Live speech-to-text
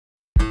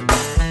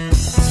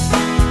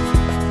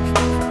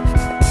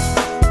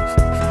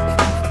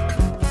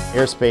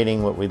Air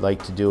spading, what we'd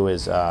like to do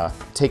is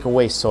take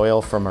away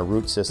soil from a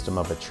root system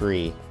of a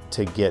tree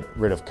to get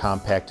rid of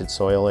compacted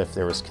soil if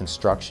there was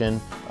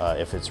construction,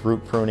 if it's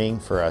root pruning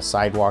for a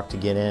sidewalk to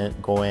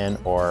go in,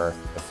 or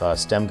if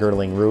stem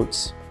girdling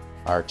roots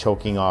are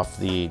choking off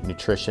the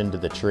nutrition to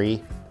the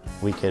tree,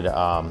 we could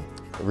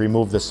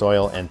remove the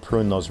soil and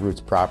prune those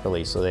roots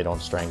properly so they don't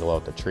strangle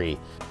out the tree.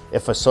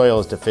 If a soil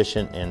is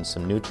deficient in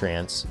some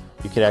nutrients,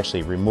 you could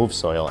actually remove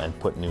soil and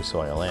put new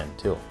soil in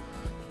too.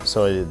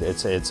 So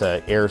it's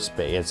a air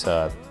spade. It's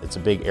a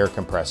big air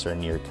compressor,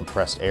 and you're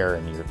compressed air,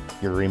 and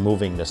you're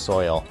removing the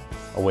soil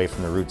away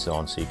from the root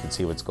zone so you can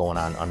see what's going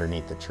on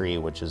underneath the tree,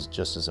 which is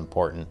just as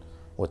important,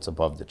 what's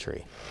above the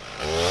tree.